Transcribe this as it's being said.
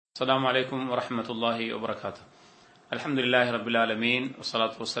السلام عليكم ورحمة الله وبركاته. الحمد لله رب العالمين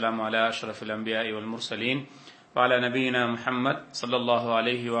والصلاة والسلام على أشرف الأنبياء والمرسلين وعلى نبينا محمد صلى الله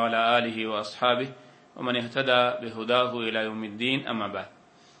عليه وعلى آله وأصحابه ومن اهتدى بهداه إلى يوم الدين أما بعد.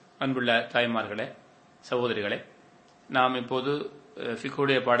 அன்புள்ள தாய்மார்களே, சகோதரிகளே, நாம் இப்போது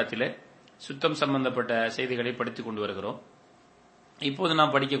ஃபிக்ஹுடைய பாடத்திலே சுத்தம் சம்பந்தப்பட்ட செய்திகளை படித்துக் கொண்டு வருகிறோம். இப்போது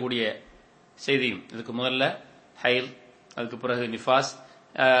நாம் படிக்கக்கூடிய செய்தியும் இதுக்கு முதல்ல ஹைல், அதுக்கு பிறகு நிஃபாஸ்,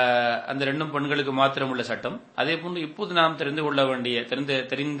 அந்த ரெண்டும் பெண்களுக்கு மாத்திரம் உள்ள சட்டம். அதே போன்று இப்போது நாம் தெரிந்து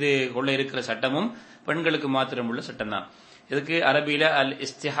கொள்ள இருக்கிற சட்டமும் பெண்களுக்கு மாத்திரம் உள்ள சட்டம் தான். இதுக்கு அரபியில அல்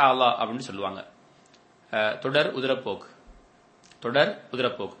இஸ்திஹாலா அப்படின்னு சொல்லுவாங்க. தொடர் உதிரப்போக்கு.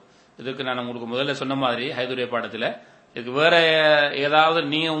 இதுக்கு நான் உங்களுக்கு முதல்ல சொன்ன மாதிரி ஹைதுடைய பாடத்துல இதுக்கு வேற ஏதாவது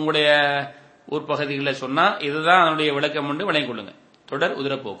நீங்க உங்களுடைய ஊர் பகுதிகளில் சொன்னா இதுதான் அதனுடைய விளக்கம் என்று விளங்கிக் கொள்ளுங்க. தொடர்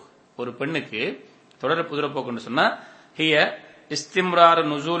உதிரப்போக்கு. ஒரு பெண்ணுக்கு தொடர் உதிரப்போக்குன்னு சொன்னா ஹிய இஸ்திம்ரார்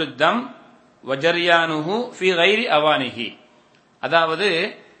நுசூல் தம் வஜரியானுஹு ஃபி கைரி அவானிஹி. அதாவது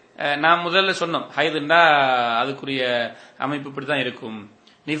நாம் முதல்ல சொன்னோம், ஹைதுண்டா அதுக்குரிய அமைப்பு இப்படித்தான் இருக்கும்,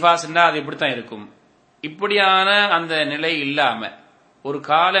 நிஃபாஸ்ண்டா அது இப்படித்தான் இருக்கும். இப்படியான அந்த நிலை இல்லாம, ஒரு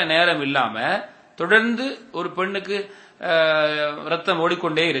கால நேரம் இல்லாம தொடர்ந்து ஒரு பெண்ணுக்கு ரத்தம்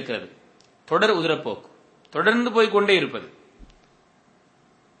ஓடிக்கொண்டே இருக்கிறது. தொடர் உதிரப்போக்கு, தொடர்ந்து போய்கொண்டே இருப்பது.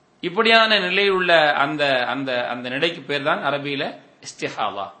 இப்படியான நிலையில் உள்ள அந்த அந்த அந்த நிலைக்கு பேர் தான் அரபியில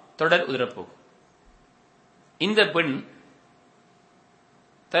இஸ்திஹாலா, தொடர் உதிரப்போக்கு. இந்த பெண்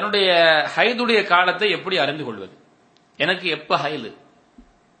தன்னுடைய ஹைதுடைய காலத்தை எப்படி அறிந்து கொள்வது? எனக்கு எப்ப ஹைது,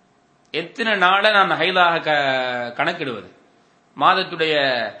 எத்தனை நாளை நான் ஹைதாக கணக்கிடுவது? மாதத்துடைய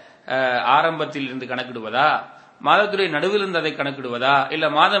ஆரம்பத்தில் இருந்து கணக்கிடுவதா, மாதத்துடைய நடுவில் இருந்து அதை கணக்கிடுவதா, இல்ல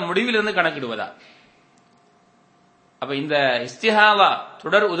மாத முடிவில் இருந்து கணக்கிடுவதா? அப்ப இந்த இஸ்திஹாலா,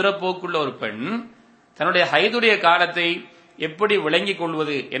 தொடர் உதிரப்போக்குள்ள ஒரு பெண் தன்னுடைய ஹைதுடைய காலத்தை எப்படி விளங்கிக்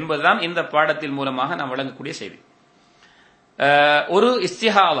கொள்வது என்பதுதான் இந்த பாடத்தின் மூலமாக நாம் வழங்கக்கூடிய செய்தி. ஒரு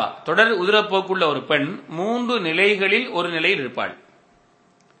இஸ்திஹாலா, தொடர் உதிரப்போக்குள்ள ஒரு பெண் 3 நிலைகளில் ஒரு நிலையில் இருப்பாள்.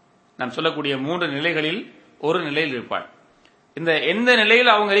 நாம் சொல்லக்கூடிய 3 நிலைகளில் ஒரு நிலையில் இருப்பாள். இந்த எந்த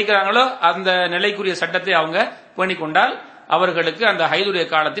நிலையில் அவங்க இருக்கிறாங்களோ அந்த நிலைக்குரிய சட்டத்தை அவங்க பேணிக்கொண்டால் அவர்களுக்கு அந்த ஹைதுடைய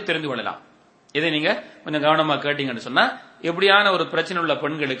காலத்தை தெரிந்து கொள்ளலாம். இதை நீங்க கொஞ்சம் கவனமா கேட்டீங்கன்னு சொன்னா எப்படியான ஒரு பிரச்சனை உள்ள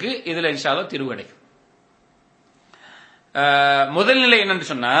பெண்களுக்கு இதுல இன்ஷா அல்லாஹ் தீர்வு கிடைக்கும். முதல் நிலை என்னன்னு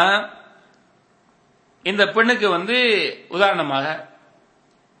சொன்னா, இந்த பெண்ணுக்கு உதாரணமாக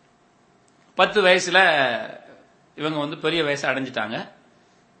 10 வயசுல இவங்க பெரிய வயசு அடைஞ்சிட்டாங்க.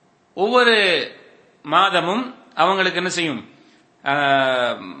 ஒவ்வொரு மாதமும் அவங்களுக்கு என்ன செய்யும்,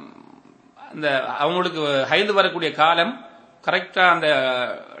 அந்த அவங்களுக்கு ஹைது வரக்கூடிய காலம் கரெக்டா அந்த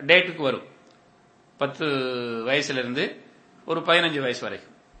டேட்டுக்கு வரும். 10 வயசுல இருந்து ஒரு 15 வயசு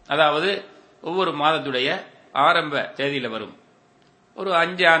வரைக்கும். அதாவது ஒவ்வொரு மாதத்துடைய ஆரம்ப தேதியில வரும். ஒரு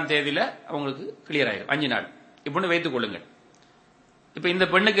 5ஆம் தேதியில அவங்களுக்கு கிளியர் ஆயிடும், 5 நாள் இப்படின்னு வைத்துக் கொள்ளுங்கள். இப்ப இந்த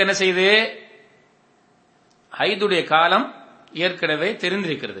பெண்ணுக்கு என்ன செய்யுது, ஹைதுடைய காலம் ஏற்கனவே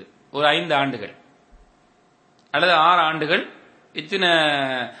தெரிந்திருக்கிறது. ஒரு 5 ஆண்டுகள் அல்லது 6 ஆண்டுகள் இத்தனை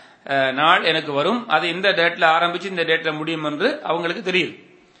நாள் எனக்கு வரும், அது இந்த டேட்ல ஆரம்பிச்சு இந்த டேட்ல முடியும் என்று அவங்களுக்கு தெரியுது.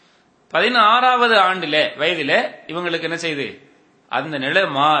 16வது வயதில இவங்களுக்கு என்ன செய்யுது, அந்த நிலை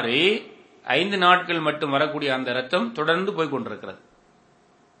மாறி 5 நாட்கள் மட்டும் வரக்கூடிய அந்த ரத்தம் தொடர்ந்து போய் கொண்டிருக்கிறது.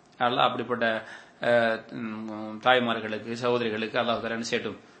 அல்லாஹ் அப்படிப்பட்ட தாய்மார்களுக்கு, சகோதரிகளுக்கு அல்லாஹ் தஆலா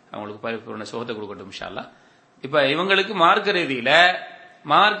சேட்டும் அவங்களுக்கு பரிபூர்ண சுகத்தை கொடுக்கட்டும் இன்ஷா அல்லாஹ். இப்ப இவங்களுக்கு மார்க்க ரீதியில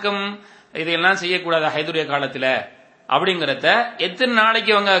மார்க்கம் இதையெல்லாம் செய்யக்கூடாது ஹைதுடைய காலத்துல அப்படிங்கறத எத்தனை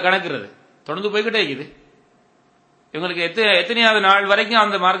நாளைக்கு அவங்க கணக்குறது தொடர்ந்து போய்கிட்டே இருக்குது. இவங்களுக்கு எத்தனையாவது நாள் வரைக்கும்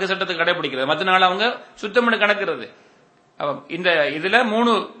அந்த மார்க்க சட்டத்தை கடைபிடிக்கிறது, மற்ற நாள் அவங்க சுத்தம் பண்ணி கணக்குறது. இந்த இதுல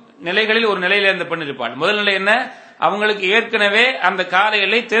 3 நிலைகளில் ஒரு நிலையில இந்த பெண் இருப்பாள். முதல் நிலை என்ன, அவங்களுக்கு ஏற்கனவே அந்த கால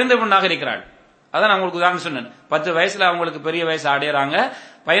எல்லை தெரிந்த பெண்ணாக இருக்கிறாள். அதான் அவங்களுக்கு உதாரணம் சொன்னேன். 10 வயசுல அவங்களுக்கு பெரிய வயசு அடையறாங்க.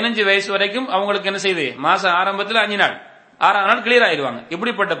 15 வயசு வரைக்கும் அவங்களுக்கு என்ன செய்யுது, மாசம் ஆரம்பத்தில் 5 நாள் 6ஆம் நாள் கிளியர் ஆயிடுவாங்க.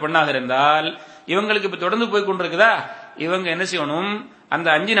 இப்படிப்பட்ட பெண்ணாக இருந்தால் இவங்களுக்கு இப்ப தொடர்ந்து போய் கொண்டிருக்குதா, இவங்க என்ன செய்யணும், அந்த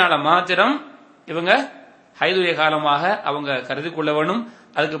 5 நாளை மாத்திரம் இவங்க ஹைதுடைய காலமாக அவங்க கருதி கொள்ள வேணும்.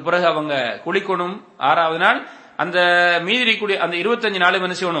 அதுக்கு பிறகு அவங்க குளிக்கணும். 6வது நாள் அந்த மீதி கூடிய அந்த 25 நாளும்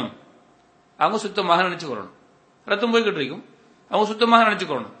என்ன செய்யணும், அவங்க சுத்தமாக நினைச்சுக்கணும். ரத்தம் போய்கிட்டு இருக்கும், அவங்க சுத்தமாக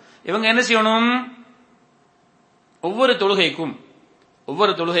நினைச்சுக்கணும். இவங்க என்ன செய்யணும், ஒவ்வொரு தொழுகைக்கும்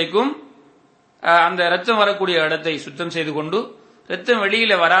அந்த ரத்தம் வரக்கூடிய இடத்தை சுத்தம் செய்து கொண்டு ரத்தம்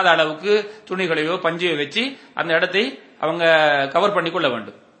வெளியில வராத அளவுக்கு துணிகளையோ பஞ்சையோ வச்சு அந்த இடத்தை அவங்க கவர் பண்ணி கொள்ள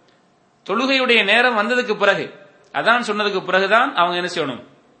வேண்டும். தொழுகையுடைய நேரம் வந்ததுக்கு பிறகு, அதான் சொன்னதுக்கு பிறகுதான் அவங்க என்ன செய்யணும்,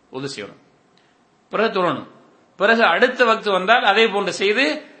 உது செய்யணும், பிறகு தொழணும். பிறகு அடுத்த வக்து வந்தால் அதே போன்று செய்து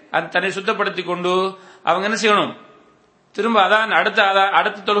தன்னை சுத்தப்படுத்திக் கொண்டு அவங்க என்ன செய்யணும், திரும்ப அதான்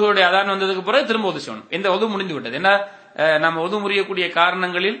அடுத்த தொழுகையுடைய அதான் வந்ததுக்கு பிறகு திரும்ப ஒது செய்யணும். இந்த ஒது முடிந்து விட்டது. என்ன நம்ம ஒது முறியக்கூடிய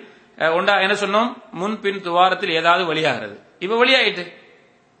காரணங்களில் ஒன்றா என்ன சொன்னோம், முன் பின் துவாரத்தில் ஏதாவது வழியாகிறது. இப்ப வழியாயிட்டு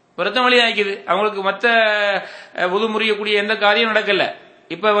பிரத்தம் வழியாகிக்குது, அவங்களுக்கு மற்ற ஒது முறியக்கூடிய எந்த காரியம் நடக்கல.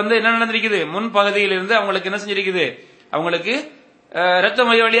 இப்ப என்ன நடந்திருக்குது, முன் பகுதியில் இருந்து அவங்களுக்கு என்ன செஞ்சிருக்குது, அவங்களுக்கு ரத்தம்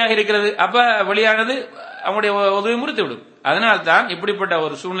வழியாக இருக்கிறது. அப்ப வழியானது அவங்களுடைய உதவி முறித்து விடும். அதனால்தான் இப்படிப்பட்ட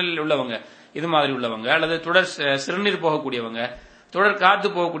ஒரு சூழ்நிலையில் உள்ளவங்க, இது மாதிரி உள்ளவங்க, அல்லது தொடர் சிறுநீர் போகக்கூடியவங்க, தொடர் காத்து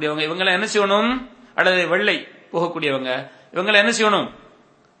போகக்கூடியவங்க, இவங்களை என்ன செய்யணும், அல்லது வெள்ளை போகக்கூடியவங்க, இவங்களை என்ன செய்யணும்,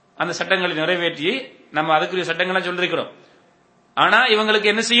 அந்த சட்டங்களை நிறைவேற்றி நம்ம அதுக்குரிய சட்டங்களை சொல்லிருக்கிறோம். ஆனா இவங்களுக்கு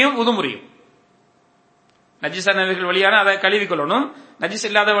என்ன செய்யும், உது முறியும். நஜிசானவர்கள் வழியான அதை கழுவி கொள்ளணும், நஜிஸ்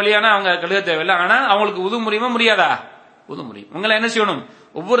இல்லாத வழியான அவங்க கழுவ தேவையில்லை. ஆனா அவங்களுக்கு உது முறியுமா முடியாதா, உது முறியும். உங்களை என்ன செய்யணும்,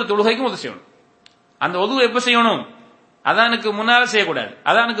 ஒவ்வொரு தொழுகைக்கும் உது செய்யணும். அந்த உது எப்ப செய்யணும், அதானுக்கு முன்னால செய்யக்கூடாது,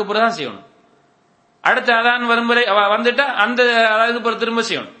 அதானுக்கு பிறகுதான் செய்யணும். அடுத்த அதான் வரும் வரை வந்துட்டா அந்த அதாவது திரும்ப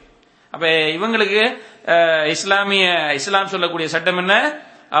செய்யணும். அப்ப இவங்களுக்கு இஸ்லாம் சொல்லக்கூடிய சட்டம் என்ன,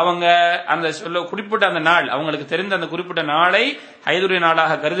 அவங்க அந்த குறிப்பிட்ட அந்த நாள், அவங்களுக்கு தெரிந்த அந்த குறிப்பிட்ட நாளை ஹைதுரிய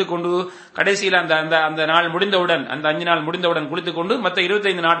நாளாக கருதி கொண்டு கடைசியில் அந்த நாள் முடிந்தவுடன், அந்த 5 நாள் முடிந்தவுடன் குளித்துக் கொண்டு மற்ற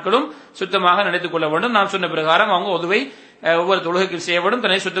 25 நாட்களும் சுத்தமாக நினைத்துக் கொள்ள வேண்டும். நாம் சொன்ன பிரகாரம் அவங்க உதுவை ஒவ்வொரு தொழுகைக்கு செய்ய வேண்டும்,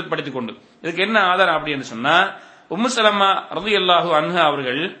 தன்னை சுத்தப்படுத்திக் கொண்டு. இதுக்கு என்ன ஆதாரம் அப்படின்னு சொன்னா, உம்மு சலமா ரலியல்லாஹு அன்ஹா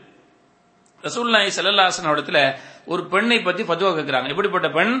அவர்கள் ரசூலுல்லாஹி ஸல்லல்லாஹு அலைஹி வஸல்லம் இடத்துல ஒரு பெண்ணை பத்தி ஃபத்வா கேட்கிறாங்க. இப்படிப்பட்ட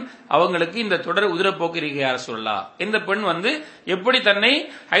பெண், அவங்களுக்கு இந்த தொடர் உதிரப்போக்கு இருக்கு யா ரசூலுல்லாஹ், இந்த பெண் எப்படி தன்னை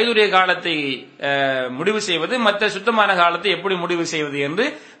ஹைதுரிய காலத்தை முடிவு செய்வது, மற்ற சுத்தமான காலத்தை எப்படி முடிவு செய்வது என்று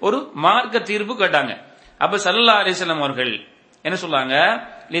ஒரு மார்க்க தீர்ப்பு கேட்டாங்க. அப்ப ஸல்லல்லாஹு அலைஹி வஸல்லம் அவர்கள் என்ன சொல்றாங்க,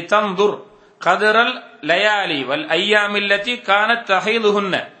 லிதன்துர் கதரல் லயாலி வல் ஐயாமில்லதி கானத்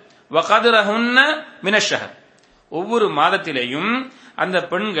தஹீதுஹுன்ன வ கதரஹுன்ன மினஷ் ஷஹர். ஒவ்வொரு மாதத்திலேயும் அந்த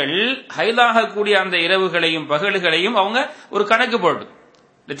பெண்கள் ஹைதாக கூடிய அந்த இரவுகளையும் பகல்களையும் அவங்க ஒரு கணக்கு போட்டு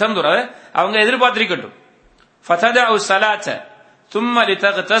அவங்க எதிர்பார்த்திருக்கட்டும். ஃபததஉ ஸலாத ثم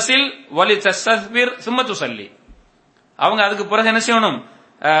لتغتسل ولتستغفر ثم تصلي. அவங்க அதுக்கு பிறகு என்ன செய்யணும்,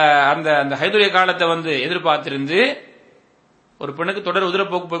 அந்த ஹைதுரிய காலத்தை எதிர்பார்த்திருந்து, ஒரு பெண்ணுக்கு தொடர்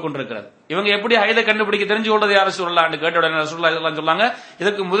உதிரப்போக்கு போய் கொண்டிருக்கிறது. இவங்க எப்படி ஹைதை கண்டுபிடிக்க தெரிஞ்சு கொள்றது யார சொல்லலான்னு கேட்ட உடனே ரசூலுல்லாஹி சொன்னாங்க,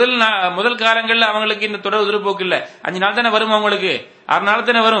 இதுக்கு முதல் காலங்கள்ல அவங்களுக்கு இந்த தொடர் உதிரப்போக்கு இல்ல, 5 நாள் தானே வரும், அவங்களுக்கு 6 நாள்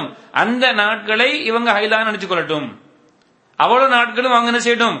தானே வரும். அந்த நாட்களை இவங்க ஹைதாக நினைச்சு கொள்ளட்டும். அவ்வளவு நாட்களும் அவங்க என்ன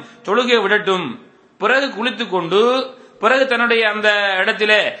செய்யட்டும், தொழுகையை விடட்டும். பிறகு குளித்துக் கொண்டு பிறகு தன்னுடைய அந்த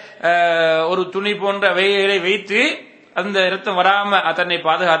இடத்திலே ஒரு துணி போன்ற வேலை வைத்து அந்த இரத்தம் வராம தன்னை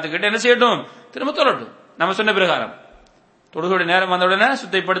பாதுகாத்துக்கிட்டு என்ன செய்யட்டும், திரும்ப தொழட்டும். நம்ம சொன்ன பிரகாரம் தொழுகையுடைய நேரம் வந்தவுடனே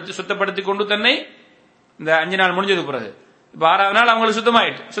சுத்தப்படுத்திக் கொண்டு தன்னை இந்த 5 நாள் முடிஞ்சது பிறகு இப்ப 6வது நாள் அவங்களுக்கு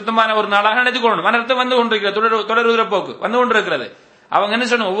சுத்தமான ஒரு நாளாக நினைத்துக் கொள்ளணும். மனத்தை வந்து கொண்டிருக்கிறது, தொடர் உதிரப்போக்கு வந்து கொண்டிருக்கிறது. அவங்க என்ன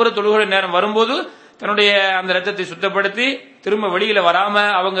சொல்லணும், ஒவ்வொரு தொழுகையுடைய நேரம் வரும்போது தன்னுடைய அந்த ரத்தத்தை சுத்தப்படுத்தி திரும்ப வெளியில வராம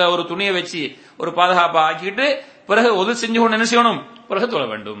அவங்க ஒரு துணியை வச்சு ஒரு பாதுகாப்பா ஆக்கிட்டு பிறகு ஒது செஞ்சு கொண்டு என்ன செய்யணும், பிறகு தொழ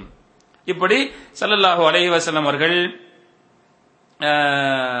வேண்டும். இப்படி ஸல்லல்லாஹு அலைஹி வஸல்லம் அவர்கள்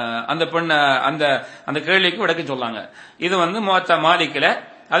அந்த பெண் அந்த கேள்விக்கு விளக்கி சொல்லாங்க. இது முவத்தா மாலிக்ல,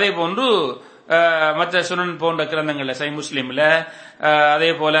 அதே போன்று மற்ற சுனன் போன்ற கிரந்தங்கள்ல, சஹீஹ் முஸ்லிம்ல, அதே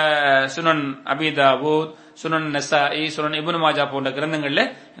போல சுனன் அபீ தாவூத், சுனன் நஸாஇ, சுனன் இப்னு மாஜா போன்ற கிரந்தங்கள்ல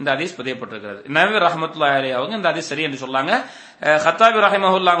இந்த ஹதீஸ் பதியப்பட்டிருக்கிறது. நபவி ரஹ்மத்துல்லாஹி அலைஹி அவங்க இந்த ஹதீஸ் சரி என்று சொல்லாங்க. கத்தாபி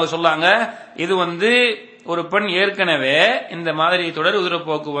ரஹிமஹுல்லாஹ் அவங்க சொல்லாங்க, இது ஒரு பெண் ஏற்கனவே இந்த மாதிரி தொடர்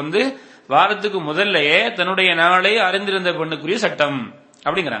உதிரப்போக்கு வாரத்துக்கு முதல்லயே தன்னுடைய நாளை அறிந்திருந்த பெண்ணுக்குரிய சட்டம்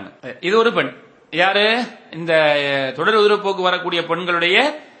அப்படிங்கிறாங்க. இது ஒரு பெண், யாரு, இந்த தொடர் உதிரப்போக்கு வரக்கூடிய பெண்களுடைய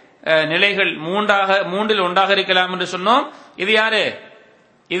நிலைகள் மூன்றில் ஒன்றாக இருக்கலாம் என்று சொன்னோம். இது யாரு,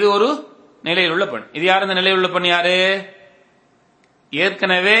 இது ஒரு நிலையில் உள்ள பெண். இது யார், இந்த நிலையில் உள்ள பெண் யாரு,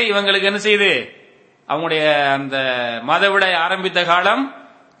 ஏற்கனவே இவங்களுக்கு என்ன செய்யுது, அவங்களுடைய அந்த மாதவிடாய் ஆரம்பித்த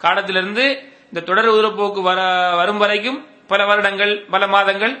காலத்திலிருந்து இந்த தொடர் உதிரப்போக்கு வரும் வரைக்கும் பல வருடங்கள் பல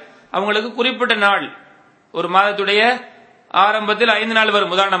மாதங்கள் அவங்களுக்கு குறிப்பிட்ட நாள், ஒரு மாதத்துடைய ஆரம்பத்தில் 5 நாள்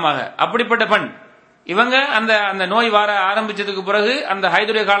வரும் உதாரணமாக. அப்படிப்பட்ட பெண் இவங்க அந்த நோய் வர ஆரம்பிச்சதுக்கு பிறகு அந்த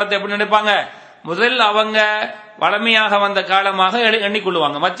ஹைதுடைய காலத்தை எப்படி நினைப்பாங்க, முதல் அவங்க வளமையாக வந்த காலமாக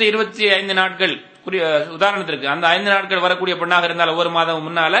எண்ணிக்கொள்ளுவாங்க. மற்ற 25 நாட்கள் உதாரணத்திற்கு அந்த 5 நாட்கள் வரக்கூடிய பெண்ணாக இருந்தால் ஒவ்வொரு மாதம்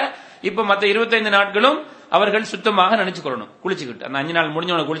முன்னால, இப்ப மற்ற 25 நாட்களும் அவர்கள் சுத்தமாக நினைச்சு கொள்ளணும், குளிச்சுக்கிட்டு அந்த 5 நாள்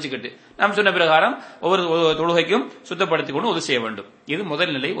முடிஞ்சவன குளிச்சுக்கிட்டு நாம் சொன்ன பிரகாரம் ஒவ்வொரு தொழுகைக்கும் சுத்தப்படுத்திக் கொண்டு உதவி செய்ய வேண்டும். இது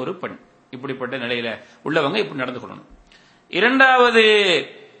முதல் நிலை. ஒரு பெண் இப்படிப்பட்ட நிலையில உள்ளவங்க இப்படி நடந்து கொள்ளணும். இரண்டாவது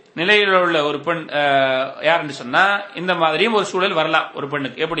நிலையில் உள்ள ஒரு பெண் யார் என்று சொன்னா, இந்த மாதிரியும் ஒரு சூழல் வரலாம் ஒரு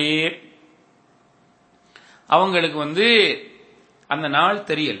பெண்ணுக்கு. எப்படி, அவங்களுக்கு அந்த நாள்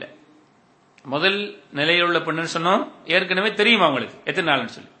தெரியல. முதல் நிலையில் உள்ள பெண்ணு சொன்னோம், ஏற்கனவே தெரியும் அவங்களுக்கு எத்தனை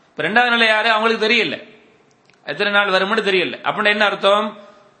நாள்னு சொல்லி. இப்ப 2வது நிலை யாரு, அவங்களுக்கு தெரியல. எத்தனை நாள் வரும்னு தெரியல. அப்படின்னா என்ன அர்த்தம்?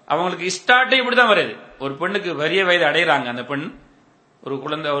 அவங்களுக்கு ஸ்டார்ட் இப்படிதான் வருது. ஒரு பெண்ணுக்கு பெரிய வயது அடையிறாங்க, அந்த பெண் ஒரு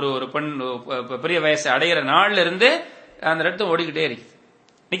குழந்தை ஒரு பெண் பெரிய வயசு அடையிற நாள்ல இருந்து அந்த ரத்தம் ஓடிக்கிட்டே இருக்குது,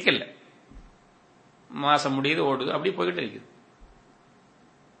 நிக்கல. மாசம் முடியுது, ஓடுது, அப்படி போய்கிட்டே இருக்குது.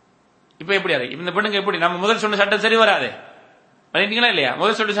 இப்ப எப்படி அது? இந்த பெண்ணுக்கு எப்படி நம்ம முதல் சொன்ன சட்டம் சரி வராது இல்லையா?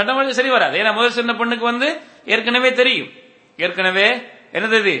 முதல் சொன்ன சட்டம் சரி வராது. ஏன்னா முதல் சொன்ன பெண்ணுக்கு ஏற்கனவே தெரியும், ஏற்கனவே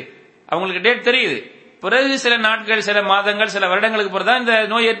என்னது அவங்களுக்கு டேட் தெரியுது. பிறகு சில நாட்கள், சில மாதங்கள், சில வருடங்களுக்கு பிறகுதான் இந்த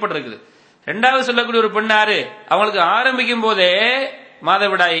நோய் ஏற்பட்டிருக்குது. இரண்டாவது சொல்லக்கூடிய ஒரு பெண் யாரு? அவங்களுக்கு ஆரம்பிக்கும் போதே,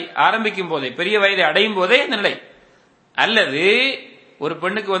 மாதவிடாய் ஆரம்பிக்கும் போதே, பெரிய வயதை அடையும் போதே இந்த நிலை. அல்லது ஒரு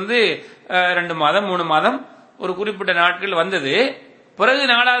பெண்ணுக்கு 2 மாதம் 3 மாதம் ஒரு குறிப்பிட்ட நாட்கள் வந்தது, பிறகு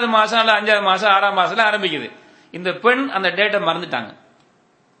 4வது மாசம் அல்ல 5வது மாசம் 6ஆம் மாசத்துல ஆரம்பிக்குது. இந்த பெண் அந்த டேட்டை மறந்துட்டாங்க.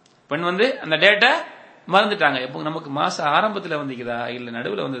 பெண் அந்த டேட்டை மறந்துட்டாங்க. எப்போ நமக்கு மாச ஆரம்பத்துல வந்திக்குதா, இல்ல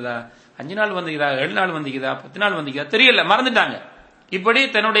நடுவுல வந்ததா, 5 நாள் வந்திக்குதா, 7 நாள் வந்திக்குதா, 10 நாள் வந்திக்குதா தெரியல, மறந்துட்டாங்க. இப்படி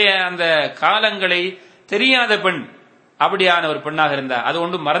தன்னுடைய அந்த காலங்களை தெரியாத பெண் அப்படியான ஒரு பெண்ணாக இருந்தா அது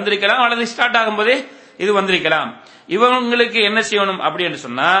ஒன்று மறந்திருக்கலாம், அல்லது ஸ்டார்ட் ஆகும் போதே இது வந்திருக்கலாம். இவங்களுக்கு என்ன செய்யணும் அப்படி என்று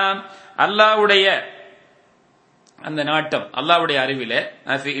சொன்னா, அல்லாஹ்வுடைய அந்த நாட்டம், அல்லாஹ்வுடைய அறிவில,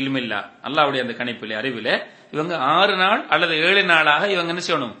 இல்மில்லா, அல்லாஹ்வுடைய அந்த கணிப்பிலே அறிவில இவங்க 6 நாள் அல்லது 7 நாளாக இவங்க என்ன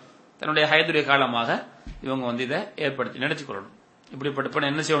செய்யணும், தன்னுடைய ஹயதுடைய காலமாக இவங்க இதை ஏற்படுத்தி நினைச்சு கொள்ளணும். இப்படிப்பட்ட பெண்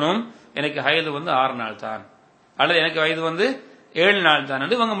என்ன செய்யணும், எனக்கு ஹயது 6 நாள் தான், அல்லது எனக்கு வயது 7 நாள் தான்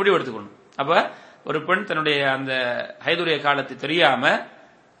என்று இவங்க முடிவு எடுத்துக்கணும். அப்ப ஒரு பெண் தன்னுடைய அந்த ஹயதுடைய காலத்தை தெரியாம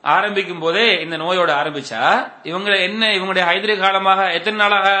ஆரம்பிக்கும் போதே இந்த நோயோட ஆரம்பிச்சா இவங்களுடைய ஹயதுடைய காலமாக எத்தனை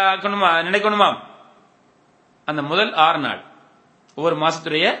நாளாக நினைக்கணுமா? அந்த முதல் 6 நாள், ஒவ்வொரு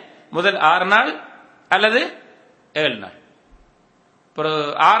மாசத்துடைய முதல் 6 நாள் அல்லது 7 நாள்.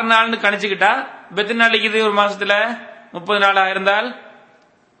 6 நாள்னு கணிச்சுக்கிட்டா எத்தனை நாள் இருக்குது ஒரு மாசத்துல? 30 நாளா இருந்தால்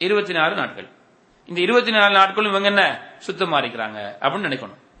 24 நாட்கள். இந்த 24 நாட்களும் இவங்க என்ன சுத்தமா இருக்கிறாங்க அப்படின்னு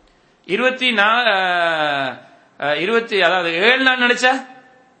நினைக்கணும். 7 நாள் நினைச்சா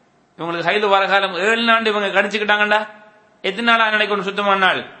இவங்களுக்கு ஹைது வர காலம் 7 நாள் இவங்க கணிச்சுக்கிட்டாங்கடா, எத்தனை நாளா நினைக்கணும் சுத்தமான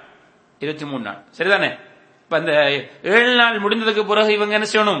நாள்? 23 நாள். சரிதானே? இப்ப அந்த 7 நாள் முடிந்ததுக்கு பிறகு இவங்க என்ன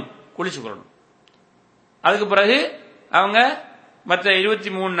செய்யணும், குளிச்சு கொள்ளணும். அதுக்கு பிறகு அவங்க மற்ற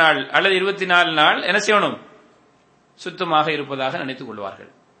 23 நாள் அல்லது 24 நாள் என்ன செய்யணும், சுத்தமாக இருப்பதாக நினைத்துக்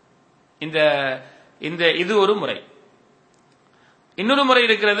கொள்வார்கள். இது ஒரு முறை. இன்னொரு முறை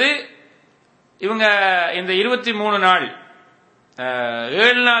இருக்கிறது. இவங்க இந்த 23 நாள்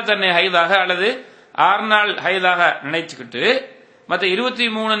 7 நாள் தன்னை ஹைதாக அல்லது 6 நாள் ஹைதாக நினைச்சுக்கிட்டு மற்ற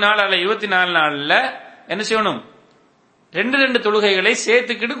 23 நாள் அல்ல 24 நாள்ல என்ன செய்யணும், 2 தொழுகைகளை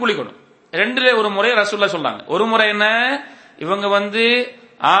சேர்த்துக்கிட்டு குளிக்கணும். 2 ஒரு முறை ரசூல்லா சொன்னாங்க. ஒரு முறை என்ன, இவங்க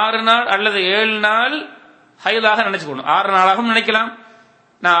 6 நாள் அல்லது 7 நாள் ஹைதாக நினைச்சுக்கணும். 6 நாளாகவும் நினைக்கலாம்,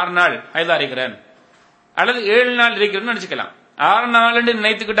 நான் 6 நாள் ஹைதா இருக்கிறேன், அல்லது 7 நாள் இருக்கிறேன்னு நினைச்சுக்கலாம். 6 நாள்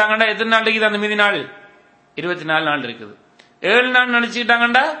நினைத்துக்கிட்டாங்கடா எத்தனை நாள் இருக்குது அந்த மீதி நாள்? 24 நாள் இருக்குது. 7 நாள்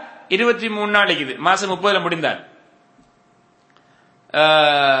நினைச்சுக்கிட்டாங்கடா 23 நாள் இருக்குது, மாசம் 30ல முடிந்தால்.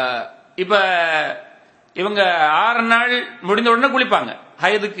 இப்ப இவங்க 6 நாள் முடிந்த உடனே குளிப்பாங்க.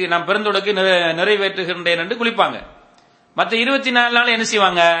 ஹயதுக்கு நான் பிறந்தோடக்கு நிறைவேற்றுகின்றேன் என்று குளிப்பாங்க. மற்ற 24 நாள் என்ன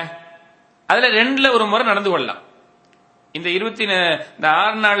செய்வாங்க, அதுல 2ல ஒரு முறை நடந்து கொள்ளலாம். இந்த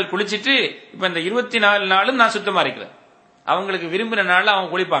 6 நாள் குளிச்சிட்டு இப்ப இந்த 24 நாளும் நான் சுத்தமா இருக்கிறேன். அவங்களுக்கு விரும்பின நாள்ல அவங்க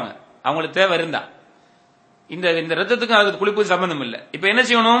குளிப்பாங்க, அவங்களுக்கு தேவை இருந்தா. இந்த ரத்தத்துக்கும் அதுக்கு குளிப்பு சம்பந்தம் இல்லை. இப்ப என்ன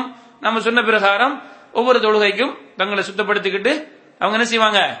செய்யணும், நம்ம சொன்ன பிரகாரம் ஒவ்வொரு தொழுகைக்கும் தங்களை சுத்தப்படுத்திக்கிட்டு அவங்க என்ன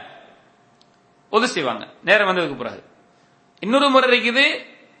செய்வாங்க, ஒது செய்வாங்க நேரம் வந்ததுக்கு பிறகு. இன்னொரு முறை இருக்குது,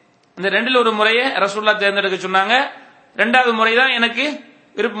 இந்த 2ல ஒரு முறையை ரசூலுல்லாஹ் தேர்ந்தெடுக்க சொன்னாங்க. 2வது முறை தான் எனக்கு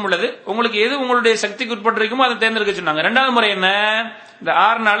விருப்பம் உள்ளது, உங்களுக்கு எது உங்களுடைய சக்திக்கு உட்பட்டு இருக்குமோ அதை தேர்ந்தெடுக்க சொன்னாங்க. 2வது முறை என்ன, இந்த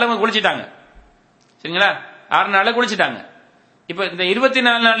 6 நாள்ல அவங்க குளிச்சிட்டாங்க. சரிங்களா? 6 நாள்ல குளிச்சிட்டாங்க. இப்ப இந்த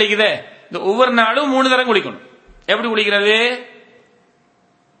 24 நாள் இருக்குதே, இந்த ஒவ்வொரு நாளும் 3 தரம் குளிக்கணும். எப்படி குளிக்கிறது,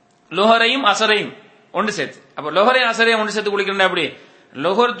 லோஹரையும் அசரையும் ஒன்று சேர்த்து. அப்ப லோஹரையும் அசரையும் ஒன்று சேர்த்து குளிக்கணும். அப்படி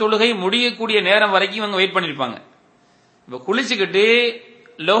லோஹர் தொழுகை முடியக்கூடிய நேரம் வரைக்கும் இவங்க வெயிட் பண்ணிருப்பாங்க. இப்ப குளிச்சுக்கிட்டு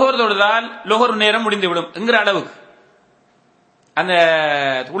லோஹர் தொழுதால் லோஹர் நேரம் முடிந்துவிடும் என்கிற அளவுக்கு அந்த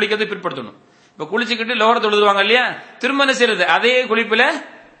குளிக்கிறதை பிற்படுத்தணும். இப்ப குளிச்சுக்கிட்டு லோஹர் தொழுதுவாங்க இல்லையா, திரும்ப என்ன செய்யறது, அதே குளிப்புல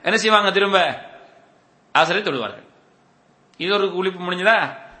என்ன செய்வாங்க, திரும்ப அசரை தொழுவார்கள். இது ஒரு குளிப்பு முடிஞ்சதா,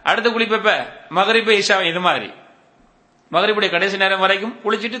 அடுத்த குளிப்பு எப்ப, மகரிபு இஷா, இது மாதிரி மகரிபுடைய கடைசி நேரம் வரைக்கும்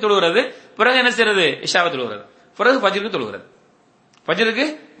குளிச்சுட்டு தொழுகிறது. பிறகு என்ன செய்யறது, இஷாவை தொழுகிறது. பிறகு ஃபஜ்ருக்கு தொழுகிறது, ஃபஜ்ருக்கு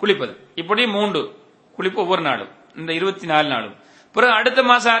குளிப்பது. இப்படி 3 குளிப்பு ஒவ்வொரு நாளும், இந்த 24 நாளும். பிறகு அடுத்த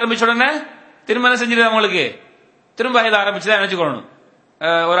மாசம் ஆரம்பிச்ச உடனே திரும்ப என்ன செஞ்சிருது, அவங்களுக்கு திரும்ப இதை ஆரம்பிச்சுதான் நினைச்சுக்கொள்ளணும்.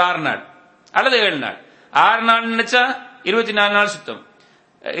 ஒரு 6 நாள் அல்லது 7 நாள். 6 நாள் நினைச்சா 24 நாள் சுத்தம்,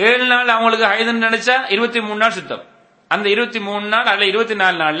 7 நாள் அவங்களுக்கு ஹைதுன்னு நினைச்சா 23 நாள் சுத்தம். அந்த 23 நாள் அல்ல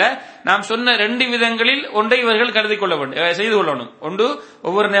 24 நாள்ல நாம் சொன்ன 2 விதங்களில் ஒன்றை இவர்கள் கருதி கொள்ள வேண்டும், செய்து கொள்ளணும். ஒன்று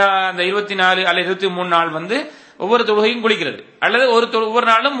ஒவ்வொரு அந்த 24 அல்ல 23 நாள் ஒவ்வொரு தொழுகையும் குளிக்கிறது, அல்லது ஒவ்வொரு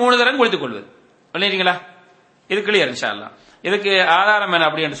நாளும் 3 தரம் குளித்துக் கொள்வது. இல்லைங்களா? இது கிளியர் இன்ஷா அல்லாஹ். இதுக்கு ஆதாரம் என்ன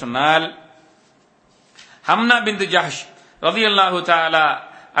அப்படி என்று சொன்னால், ஹம்னா பின்த் ஜஹஷ் ரலியல்லாஹு தஆலா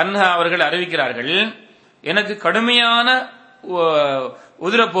அன்ஹா அவர்கள் அறிவிக்கிறார்கள், எனக்கு கடுமையான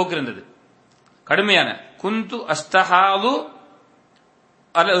உதிரப்போக்கு இருந்தது. கடுமையான குந்து அஸ்தஹாது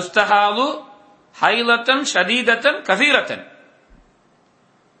ஹைலத்தன் ஷதீதத்தன் கசீரத்தன்,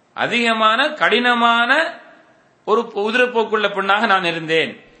 அதிகமான கடினமான ஒரு உதிரப்போக்குள்ள பெண்ணாக நான்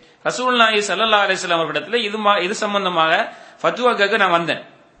இருந்தேன். ரசூலுல்லாஹி ஸல்லல்லாஹு அலைஹி வஸல்லம் அவர்களிடத்தில் இது சம்பந்தமாக ஃபத்வா கேட்க நான் வந்தேன்.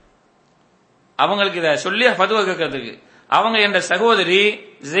 அவங்களுக்கு இதை சொல்லி ஃபத்வா கேட்கறதுக்கு அவங்க என்ற சகோதரி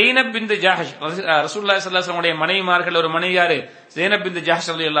ஜெய்னப் பின்த் ஜஹஷ், ரசூலுல்லாஹி ஸல்லல்லாஹு அலைஹி வஸல்லம் மனைவிமார்கள் ஒரு மனைவி யாரு, ஜெய்னப் பின்த் ஜஹஷ்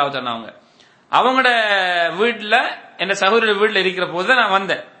ரலியல்லாஹு தஆலா. அவங்களோட வீட்டுல என் சகோதரிய வீட்டுல இருக்கிற போது நான்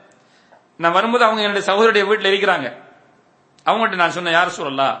வந்தேன். நான் வரும்போது அவங்க என்னுடைய சகோதரிய வீட்டுல இருக்கிறாங்க. அவங்ககிட்ட நான் சொன்ன, யார்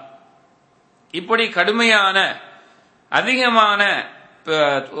ரசூலல்லாஹ், இப்படி கடுமையான அதிகமான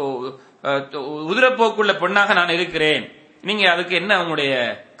உதிரப்போக்குள்ள பெண்ணாக நான் இருக்கிறேன், நீங்க அதுக்கு என்ன உங்களுடைய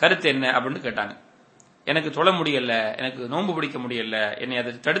கருத்து என்ன அப்படின்னு கேட்டாங்க. எனக்கு தொழ முடியல, எனக்கு நோன்பு பிடிக்க முடியல, என்னை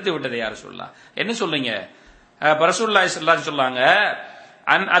அதை தடுத்து விட்டதை யார் சொல்லலாம், என்ன சொல்றீங்க? ரசூலுல்லாஹி ஸல்லல்லாஹு அலைஹி வஸல்லம் சொல்லாங்க,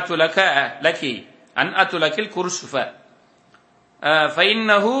 அன் அத்துலக லகி அன் அத்துலகில் குர்சுஃப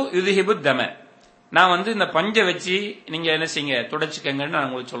ஃபைன்னஹு யுذஹிபு தம. நான் இந்த பஞ்சை வச்சு நீங்க என்ன செய்யுங்க, தொடச்சுக்கங்கன்னு நான்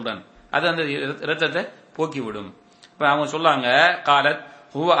உங்களுக்கு சொல்றேன், அது அந்த இரத்தத்தை போக்கி விடும். இப்ப அவங்க சொல்லாங்க, காலத்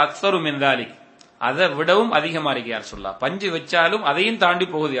ஹுவ அக்ஸரு மின் தாலிக், அதை விடவும் அதிகமா இருக்கு யார் சொல்லலாம், பஞ்சு வச்சாலும் அதையும் தாண்டி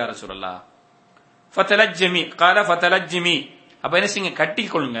போகுது யார் சொல்லலாம். ஃபதலஜ்ஜமி கால ஃபதலஜ்ஜமி, அப்ப என்ன செய்யுங்க, கட்டி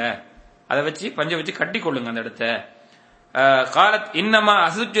கொள்ளுங்க, அதை வச்சு பஞ்சை வச்சு கட்டி கொள்ளுங்க அந்த இடத்த. காலத் இன்னமா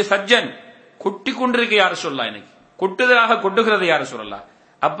அசுஜ் சஜ்ஜன், கொட்டி கொண்டிருக்கு யார் சொல்லலாம், எனக்கு கொட்டுதலாக கொட்டுகிறது யார் சொல்லலாம்.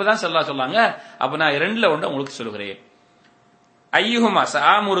 அப்பதான் சொல்லாங்க, அப்ப நான் 2ல ஒன்று உங்களுக்கு சொல்லுகிறேன். ஐயுஹுமா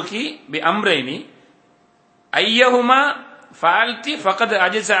சஆமுருகி பி அம்ரைனி ஐயுஹுமா ஃபால்தி ஃபகத்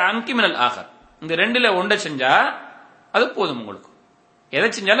அஜஸ அன்கி மினல் ஆகர். இந்த 2ல ஒன்றை செஞ்சா அது போதும், உங்களுக்கு எதை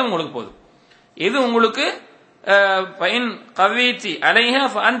செஞ்சாலும் உங்களுக்கு போதும். இது உங்களுக்கு பைன் கவீதி அலைஹா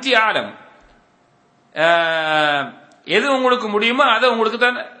ஃபஅன்தி ஆலம், எது உங்களுக்கு முடியுமோ அதை உங்களுக்கு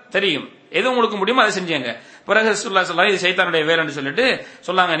தான் தெரியும், எது உங்களுக்கு முடியுமோ அதை செஞ்சீங்க. பிறகு ரசூலுல்லாஹி ஸல்லல்லாஹு அலைஹி வஸல்லம் இது சைத்தானுடைய வேலைன்னு சொல்லிட்டு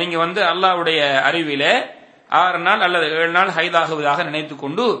சொன்னாங்க, நீங்க அல்லாஹ்வுடைய அறிவிலே 6 நாள் அல்லது 7 நாள் ஹைதாகுவதாக நினைத்துக்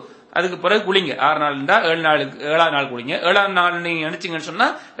கொண்டு அதுக்கு பிறகு குளிங்க. 6 நாள் 7ஆம் நாள் குளிங்க. 7ஆம் நாள் நீங்க நினைச்சீங்கன்னு சொன்னா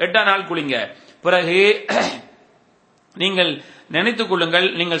 8ஆம் நாள் குளிங்க. பிறகு நீங்கள் நினைத்துக் கொள்ளுங்கள்,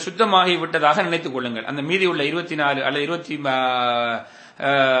 நீங்கள் சுத்தமாகி விட்டதாக நினைத்துக் கொள்ளுங்கள். அந்த மீதி உள்ள 24 அல்லது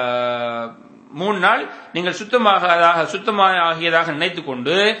 23 நாள் நீங்கள் சுத்தமாகியதாக நினைத்துக்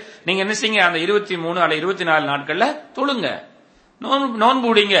கொண்டு நீங்க என்ன செய்யுங்க, அந்த 23 அல்லது 24 நாட்கள்ல தொழுங்க, நோன்பு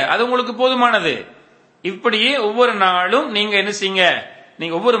விடுங்க, அது உங்களுக்கு போதுமானது. இப்படியே ஒவ்வொரு நாளும் நீங்க என்ன செய்யுங்க,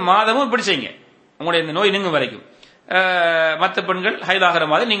 நீங்க ஒவ்வொரு மாதமும் இப்படி செய்யுங்க, உங்களுடைய இந்த நோய் நீங்கும் வரைக்கும். மற்ற பெண்கள் ஹைதாகிற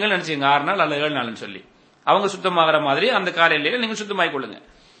மாதிரி நீங்கள் நினைச்சீங்க 6 நாள் அல்லது 7 நாள்னு சொல்லி அவங்க சுத்தமாகிற மாதிரி அந்த காலையிலேயே நீங்க சுத்தமாகிக் கொள்ளுங்க.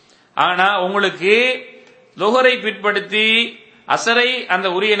 ஆனா உங்களுக்கு லுஹரை பிற்படுத்தி அசரை அந்த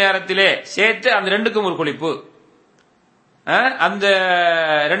உரிய நேரத்திலே சேர்த்து அந்த 2க்கும் ஒரு குளிப்பு, அந்த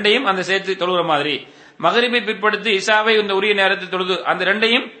 2ஐயும் அந்த சேர்த்து தொழுகிற மாதிரி, மகரிபை பிற்படுத்தி இஷாவை இந்த உரிய நேரத்தில் தொழுது அந்த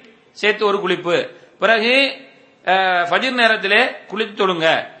 2ஐயும் சேர்த்து ஒரு குளிப்பு, பிறகு ஃபஜ்ர் நேரத்திலே குளித்து தொழுங்க.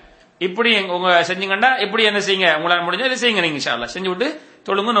 இப்படி உங்க செஞ்சீங்கன்னா இப்படி என்ன செய்யுங்க, உங்களால் முடிஞ்சா இதை செய்யுங்க, நீங்க இன்ஷா அல்லாஹ் செஞ்சு விட்டு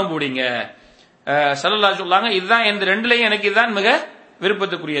தொழுங்க, நோன்பு விடுங்க. ஸல்லல்லாஹு சொல்லாங்க, இதுதான் இந்த 2லயும் எனக்கு இதுதான் மிக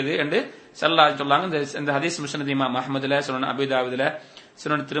விருப்பத்துக்குரியது என்று ஸல்லல்லாஹு சொல்லாங்க. இந்த ஹதீஸ் முஸ்னத் இமாம் அஹ்மதுல, சுனன் அபூ தாவூதுல,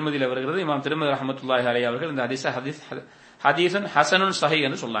 சுனன் திர்மிதில வருகிறது. இமாம் திர்மிதி ரஹ்மத்துல்லாஹி அலைஹி அவர்கள் இந்த ஹதீஸுன் ஹஸனுன் ஸஹீஹ்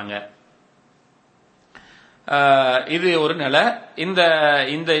என்று சொன்னாங்க. இது ஒரு நிலை. இந்த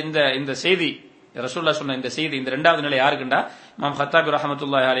இந்த இந்த செய்தி ரசூலுல்லாஹ் சொன்ன இந்த செய்தி, இந்த 2வது நிலை யாருக்குண்டா இமாம் கத்தாபி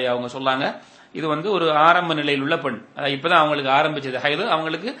ரஹ்மத்துல்லாஹி அலைஹி அவங்க சொன்னாங்க, இது ஒரு ஆரம்ப நிலையில் உள்ள பெண், இப்பதான் அவங்களுக்கு ஆரம்பிச்சது ஹைது,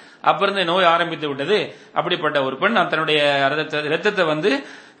 அவங்களுக்கு அப்ப இருந்த நோய் ஆரம்பித்து விட்டது. அப்படிப்பட்ட ஒரு பெண் தன்னுடைய ரத்தத்தை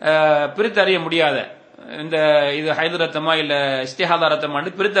பிரித்து அறிய முடியாத, இந்த இது ஹைது ரத்தமா இல்ல இஸ்திஹாதா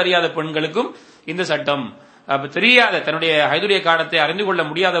ரத்தமான்னு பிரித்து அறியாத பெண்களுக்கும் இந்த சட்டம், தெரியாத தன்னுடைய ஹைதுடைய காலத்தை அறிந்து கொள்ள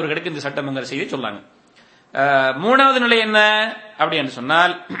முடியாதவர்களுக்கு இந்த சட்டம் என்கிற செய்தி சொன்னாங்க. 3வது நிலை என்ன அப்படி என்று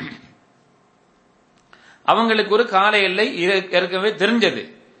சொன்னால், அவங்களுக்கு ஒரு கால எல்லை ஏற்கனவே தெரிஞ்சது,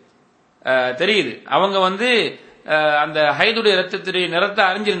 தெரியுது. அவங்க அந்த ஹைதுடைய ரத்தத்துடைய நிறத்தை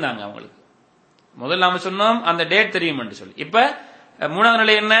அறிஞ்சிருந்தாங்க. அவங்களுக்கு முதல்ல நாம சொன்னோம் அந்த டேட் தெரியும் என்று சொல்லி. இப்ப 3வது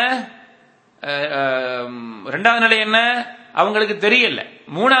நிலை என்ன, 2வது நிலை என்ன, அவங்களுக்கு தெரியல.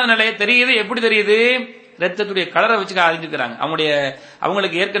 3வது நிலையை தெரியுது. எப்படி தெரியுது, ரத்தத்துடைய கலரை வச்சு அறிஞ்சுக்கிறாங்க.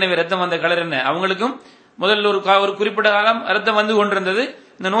 அவங்களுக்கு ஏற்கனவே ரத்தம் வந்த கலர் என்ன, அவங்களுக்கும் முதல்ல ஒரு குறிப்பிட்ட காலம் ரத்தம் வந்து கொண்டிருந்தது,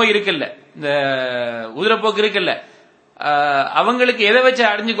 இந்த நோய் இருக்குல்ல, இந்த உதிரப்போக்கு இருக்குல்ல, அவங்களுக்கு எதை வச்சு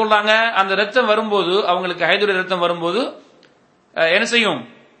அறிஞ்சு கொள்ளாங்க, அந்த ரத்தம் வரும்போது, அவங்களுக்கு ஹைதுடைய ரத்தம் வரும்போது என்ன செய்யும்,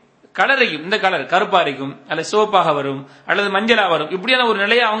 கலரையும், இந்த கலர் கருப்பா இருக்கும், அல்லது சிவப்பாக வரும், அல்லது மஞ்சளா வரும், இப்படியான ஒரு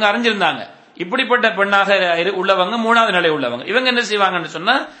நிலையை அவங்க அறிஞ்சிருந்தாங்க. இப்படிப்பட்ட பெண்ணாக உள்ளவங்க 3வது நிலை உள்ளவங்க. இவங்க என்ன செய்வாங்கன்னு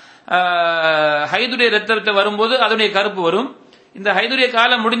சொன்னா, ஹைதுடைய ரத்தத்தை வரும்போது அதனுடைய கருப்பு வரும். இந்த ஹைதுடைய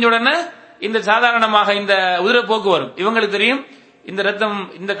காலம் முடிஞ்ச உடனே இந்த சாதாரணமாக இந்த உதிரப்போக்கு வரும். இவங்களுக்கு தெரியும் இந்த ரத்தம்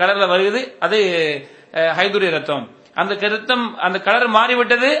இந்த கலர்ல வருகிறது, அது ஹைதுடைய ரத்தம். அந்த ரத்தம் அந்த கலர்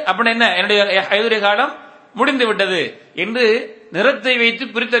மாறிவிட்டது அப்படின்னா என்ன, என்னுடைய ஹைதுடைய காலம் முடிந்து விட்டது என்று நிறத்தை வைத்து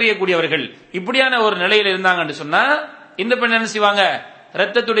பிரித்தறியக்கூடியவர்கள் இப்படியான ஒரு நிலையில் இருந்தாங்கன்னு சொன்னா, இந்த பெண் என்ன செய்வாங்க,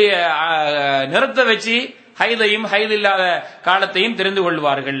 ரத்தத்துடைய நிறத்தை வச்சு ஹைதையும் ஹைது இல்லாத காலத்தையும் தெரிந்து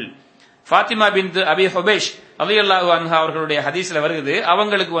கொள்வார்கள். ஃபாத்திமா பின்த் அபி ஹுபைஷ் ரலியல்லாஹு அன்ஹா அவர்களுடைய ஹதீஸ்ல வருகிறது,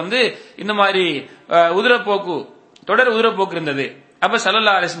 அவங்களுக்கு இந்த மாதிரி உதிரப்போக்கு, தொடர் உதிரப்போக்கு இருந்தது. அப்ப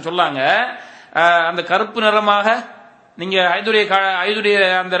ஸல்லல்லாஹு அலைஹி வஸல்லம் சொன்னாங்க, அந்த கருப்பு நிறமாக நீங்க ஹைதுடைய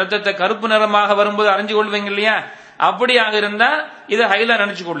அந்த ரத்தத்தை கருப்பு நிறமாக வரும்போது அறிஞ்சு கொள்வீங்க இல்லையா, அப்படியாக இருந்தா இதை ஹைதா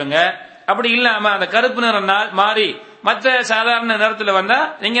நினைச்சு கொள்ளுங்க. அப்படி இல்லாம அந்த கருப்பு நிறம் மாறி மற்ற சாதாரண நிறத்துல வந்தா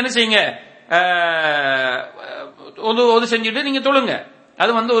நீங்க என்ன செய்யுங்க, ஒது செஞ்சுட்டு நீங்க தொழுங்க.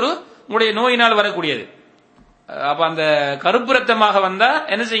 அது ஒரு உங்களுடைய நோயினால் வரக்கூடியது. அப்ப அந்த கருப்பு ரத்தமாக வந்தா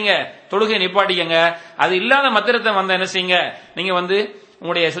என்ன செய்யுங்க, தொழுகை நிப்பாட்டிக்கங்க. அது இல்லாத மத்த ரத்தம் வந்தா என்ன செய்யுங்க, நீங்க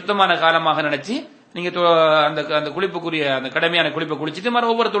உங்களுடைய சுத்தமான காலமாக நினைச்சு நீங்க அந்த குளிப்புக்குரிய அந்த கடமையான குளிப்பை குளிச்சுட்டு மறு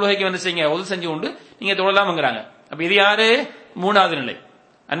ஒவ்வொரு தொழுகைக்கு செய்யுங்க, ஒது செஞ்சு கொண்டு நீங்க தொழலாம்ங்கிறாங்க. அப்ப இது யாரு, 3வது நிலை.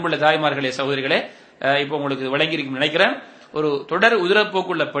 அன்புள்ள தாய்மார்களே, சகோதரிகளே, இப்ப உங்களுக்கு விளங்கி இருக்கும் நினைக்கிறேன். ஒரு தொடர்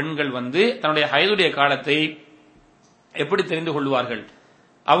உதிரப்போக்குள்ள பெண்கள் தன்னுடைய ஹைதுடைய காலத்தை எப்படி தெரிந்து கொள்வார்கள்,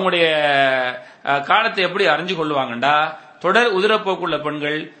 அவங்களுடைய காலத்தை எப்படி அறிஞ்சு கொள்வாங்கண்டா, தொடர் உதிரப்போக்குள்ள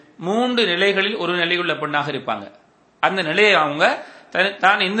பெண்கள் 3 நிலைகளில் ஒரு நிலையுள்ள பெண்ணாக இருப்பாங்க. அந்த நிலையை அவங்க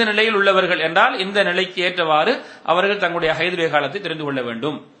தான் இந்த நிலையில் உள்ளவர்கள் என்றால் இந்த நிலைக்கு ஏற்றவாறு அவர்கள் தங்களுடைய ஹைதுடைய காலத்தை தெரிந்து கொள்ள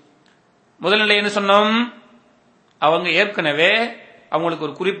வேண்டும். முதல் நிலை என்ன சொன்னோம், அவங்க ஏற்கனவே அவங்களுக்கு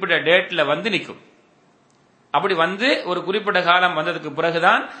ஒரு குறிப்பிட்ட டேட்ல நிற்கும். அப்படி ஒரு குறிப்பிட்ட காலம் வந்ததுக்கு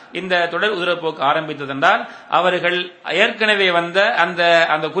பிறகுதான் இந்த தொடர் உதிரப்போக்கு ஆரம்பித்தது என்றால் அவர்கள் ஏற்கனவே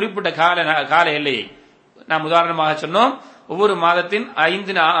அந்த குறிப்பிட்ட கால எல்லையை நாம் உதாரணமாக சொன்னோம். ஒவ்வொரு மாதத்தின்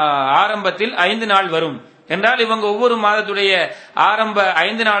ஆரம்பத்தில் 5 நாள் வரும் என்றால் இவங்க ஒவ்வொரு மாதத்துடைய ஆரம்ப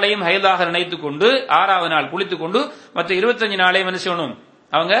 5 நாளையும் ஹைதாக நினைத்துக் கொண்டு 6வது நாள் குளித்துக் கொண்டு மற்ற 25 நாளையும் என்ன செய்யணும்,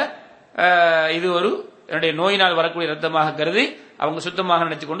 அவங்க இது என்னுடைய நோயினால் வரக்கூடிய ரத்தமாக கருதி அவங்க சுத்தமாக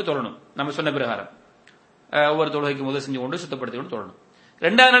நினைத்துக் கொண்டு தொழணும். நம்ம சொன்ன பிரகாரம் ஒவ்வொரு தொழுகைக்கு முதல் செஞ்சு கொண்டு சுத்தப்படுத்தி கொண்டு தொழணும்.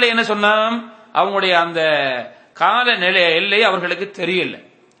 2வது நிலை என்ன சொன்னோம், அவங்களுடைய அந்த கால நிலை எல்லை அவர்களுக்கு தெரியல.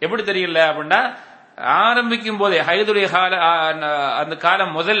 எப்படி தெரியல அப்படின்னா, ஆரம்பிக்கும் போதே ஹைதுடைய அந்த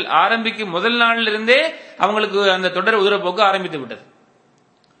காலம் ஆரம்பிக்கும் முதல் நாளில் இருந்தே அவங்களுக்கு அந்த தொடர் உதிரப்போக்கு ஆரம்பித்து விட்டது,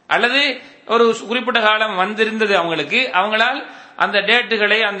 அல்லது ஒரு குறிப்பிட்ட காலம் வந்திருந்தது அவங்களால் அந்த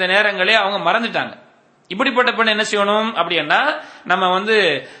டேட்டுகளை அந்த நேரங்களை அவங்க மறந்துட்டாங்க. இப்படிப்பட்ட பெண் என்ன செய்யணும் அப்படின்னா, நம்ம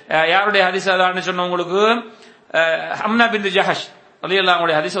யாருடைய ஹதீஸ் உதாரணம் சொன்னோம், உங்களுக்கு ஹம்னா பின்த் ஜஹஷ் ரலியல்லாஹு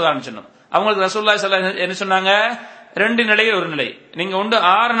அன்ஹா ஹதீஸ் உதாரணம் சொன்னோம். அவங்களுக்கு ரசூலுல்லாஹி ஸல்லல்லாஹு அலைஹி வஸல்லம் என்ன சொன்னாங்க, 2 நிலையில் ஒரு நிலை. நீங்க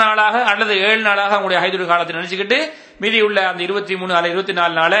 6 நாளாக அல்லது 7 நாளாக உங்களுடைய ஹைதுடைய காலத்தை நினைச்சுக்கிட்டு மீதி உள்ள அந்த 23 அல்லது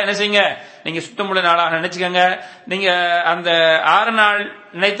 24 நாளை என்ன செய்யுங்க, நீங்க சுத்தமுள்ள நாளாக நினைச்சுக்கங்க. நீங்க அந்த 6 நாள்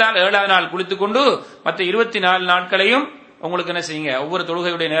நினைத்தால் 7வது நாள் குளித்துக் கொண்டு மற்ற 24 நாட்களையும் உங்களுக்கு என்ன செய்யுங்க, ஒவ்வொரு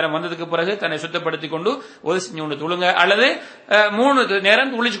தொழுகையுடைய நேரம் வந்ததுக்கு பிறகு தன்னை சுத்தப்படுத்திக் கொண்டு ஒரு செஞ்சு கொண்டு தொழுங்க, அல்லது 3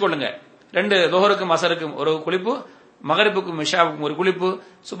 நேரம் குளிச்சு கொள்ளுங்க. 2 துஹருக்கும் அசருக்கும் ஒரு குளிப்பு, மகரிப்புக்கும் இஷாவுக்கும் ஒரு குளிப்பு,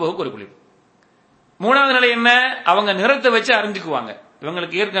 சுபஹுக்கு ஒரு குளிப்பு. 3வது நிலை என்ன, அவங்க நிறத்தை வச்சு அறிஞ்சுக்குவாங்க.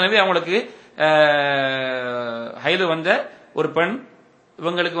 இவங்களுக்கு ஏற்கனவே அவங்களுக்கு ஹைல வந்த ஒரு பெண்,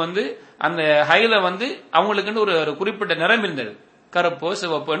 இவங்களுக்கு அந்த ஹைல அவங்களுக்கு ஒரு குறிப்பிட்ட நிறம் இருந்தது, கருப்போ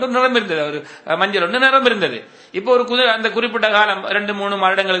சிவப்போ என்று நிறம் இருந்தது, ஒரு மஞ்சள் ஒன்று நிறம் இருந்தது. இப்போ அந்த குறிப்பிட்ட காலம் 2-3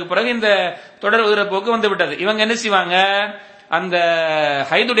 வருடங்களுக்கு பிறகு இந்த தொடர் உதிரப்போக்கு வந்து விட்டது. இவங்க என்ன செய்வாங்க, அந்த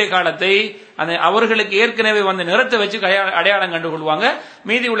ஹைதுடைய காலத்தை அவர்களுக்கு ஏற்கனவே நிறத்தை வச்சு அடையாளம் கண்டுகொள்வாங்க.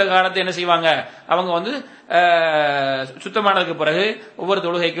 மீதி உள்ள காலத்தை என்ன செய்வாங்க, அவங்க சுத்தமானதுக்கு பிறகு ஒவ்வொரு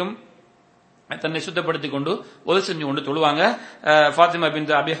தொழுகைக்கும் தன்னை சுத்தப்படுத்திக் கொண்டு ஒது செஞ்சு கொண்டு தொழுவாங்க. ஃபாத்திமா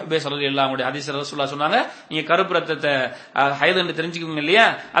பின்த் அபி ஹுபைஷ் ரலியல்லாஹு அன்ஹா ஹதீஸ் ரசூலுல்லாஹ் சொன்னாங்க, நீங்க கருப்பு ரத்தத்தை ஹைது என்று தெரிஞ்சுக்கோங்க இல்லையா,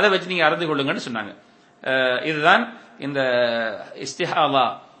 அதை வச்சு நீங்க அறிந்து கொள்ளுங்கன்னு சொன்னாங்க. இதுதான் இந்த இஸ்திஹாலா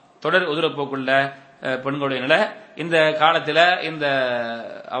தொடர் உதிரப்போக்குள்ள பெண்களுடைய நிலை. இந்த காலத்துல இந்த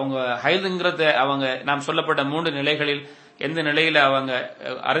அவங்க ஹைதுங்கிறத அவங்க நாம் சொல்லப்பட்ட 3 நிலைகளில் எந்த நிலையில அவங்க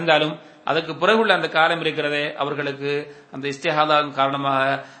அறிந்தாலும் அதுக்கு பிறகுள்ள அந்த காலம் இருக்கிறதே, அவர்களுக்கு அந்த இஸ்திஹாதாவின் காரணமாக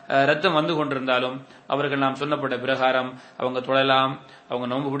ரத்தம் வந்து கொண்டிருந்தாலும் அவர்கள் நாம் சொல்லப்பட்ட பிரகாரம் அவங்க தொழலாம், அவங்க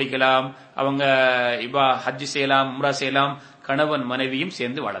நோன்பு பிடிக்கலாம், அவங்க ஹஜ் செய்யலாம், உம்ரா செய்யலாம், கணவன் மனைவியும்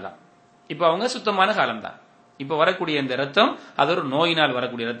சேர்ந்து வாழலாம். இப்ப அவங்க சுத்தமான காலம்தான். இப்ப வரக்கூடிய இந்த ரத்தம் அது ஒரு நோயினால்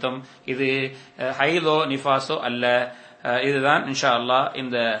வரக்கூடிய ரத்தம். இது ஹைதோ நிஃபாஸோ அல்ல. இதுதான் இன்ஷா அல்லாஹ்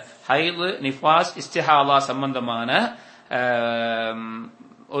இந்த ஹைது நிஃபாஸ் இஸ்திஹாதா சம்பந்தமான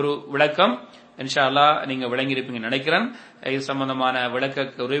ஒரு விளக்கம். இன்ஷா அல்லாஹ் நீங்க விளங்கியிருப்பீங்க நினைக்கிறேன். இது சம்பந்தமான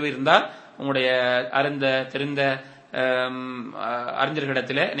விளக்க உதவி இருந்தால் உங்களுடைய தெரிந்த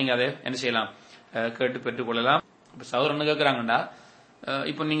அறிஞர்களிடத்திலே நீங்க அதை என்ன செய்யலாம், கேட்டு பெற்றுக் கொள்ளலாம். இப்ப சகோதரர் என்ன கேட்கிறாங்கடா,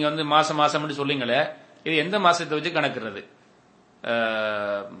 இப்ப நீங்க வந்து மாசம் சொல்லுங்களே, இது எந்த மாசத்தை வச்சு கணக்குறது?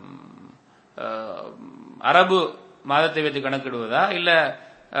 அரபு மாதத்தை வைத்து கணக்கிடுவதா இல்ல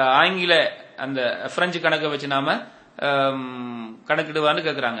ஆங்கில அந்த பிரெஞ்சு கணக்கை வச்சு நாம கணக்கிடுவான்னு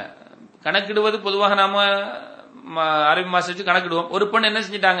கேக்குறாங்க. கணக்கிடுவது பொதுவாக நாம அரபி மாசம் வச்சு கணக்கிடுவோம். ஒரு பெண் என்ன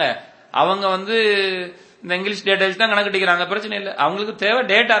செஞ்சிட்டாங்க, அவங்க வந்து இந்த இங்கிலீஷ் டேட்டா வச்சு தான் கணக்கிட்டிக்கிறாங்க. பிரச்சனை இல்லை, அவங்களுக்கு தேவை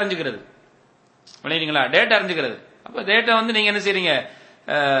டேட்டா அறிஞ்சுக்கிறது. விளையாடுங்களா, டேட்டா அறிஞ்சுக்கிறது. அப்ப டேட்டா வந்து நீங்க என்ன செய்றீங்க,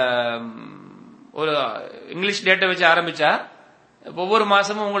 ஒரு இங்கிலீஷ் டேட்டா வச்சு ஆரம்பிச்சா ஒவ்வொரு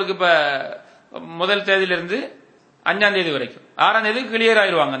மாசமும் உங்களுக்கு இப்ப முதல் தேதியிலிருந்து 5ஆம் தேதி வரைக்கும் 6ஆம் தேதி கிளியர்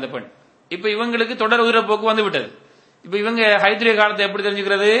ஆயிருவாங்க அந்த பெண். இப்ப இவங்களுக்கு தொடர் உயிரப்போக்கு வந்து விட்டது. இப்ப இவங்க ஹைத்ரிய காலத்தை எப்படி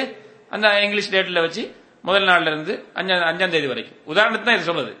தெரிஞ்சுக்கிறது, அந்த இங்கிலீஷ் டேட்ல வச்சு முதல் நாள்ல இருந்து 5ஆம் தேதி வரைக்கும். உதாரணத்துக்கு தான் இது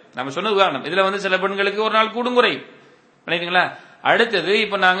சொல்றது, நம்ம சொன்னது உதாரணம். இதுல வந்து சில பெண்களுக்கு ஒரு நாள் கூடும் குறையும். நினைக்கிறீங்களா? அடுத்தது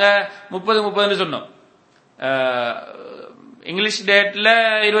இப்ப நாங்க 30 சொன்னோம். இங்கிலீஷ் டேட்ல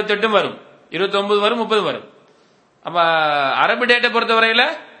 28 வரும், 29 வரும், 30 வரும். அப்ப அரபு டேட்டை பொறுத்தவரையில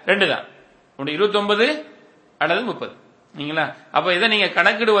 2 தான், 29 அல்லது 30. நீங்களா? அப்ப இதை நீங்க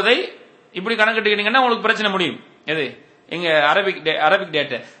கணக்கிடுவதை இப்படி கணக்கிட்டீங்கன்னா உங்களுக்கு பிரச்சனை முடியும். எது இங்க அரபிக்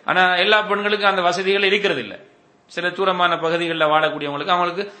டேட். ஆனா எல்லா பெண்களுக்கும் அந்த வசதிகள் இருக்கிறது இல்ல. சில தூரமான பகுதிகளில் வாழக்கூடியவங்களுக்கு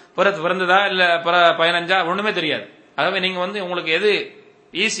அவங்களுக்கு பிறந்ததா இல்ல 15 ஒண்ணுமே தெரியாது. ஆகவே நீங்க வந்து உங்களுக்கு எது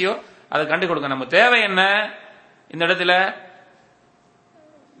ஈஸியோ அதை கண்டு கொடுங்க. நம்ம தேவை என்ன இந்த இடத்துல,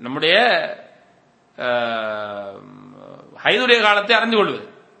 நம்முடைய ஹைதுடைய காலத்தை அறிந்து கொள்வது.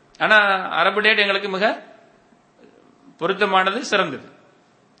 ஆனா அரபு டேட் எங்களுக்கு மிக பொருத்தமானது, சிறந்தது.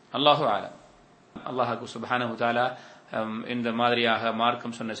 அல்லாஹு ஆலம். அல்லாஹு சுப்ஹானஹு தஆலா இந்த மாதிரியாக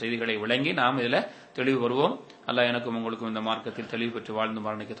மார்க்கம் சொன்ன செய்திகளை விளங்கி நாம் இதுல தெளிவு வருவோம். அல்லாஹ் எனக்கும் உங்களுக்கும் இந்த மார்க்கத்தில் தெளிவு பெற்று வாழ்ந்து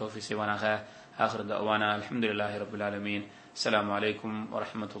மரணிக்க தௌஃபீக் செய்வானாக. ஆகிரு தஅவானா அல்ஹம்துலில்லாஹி ரப்பில் ஆலமீன். அஸ்ஸலாமு அலைக்கும்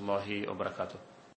வரஹ்மத்துல்லாஹி வபரகாத்துஹு.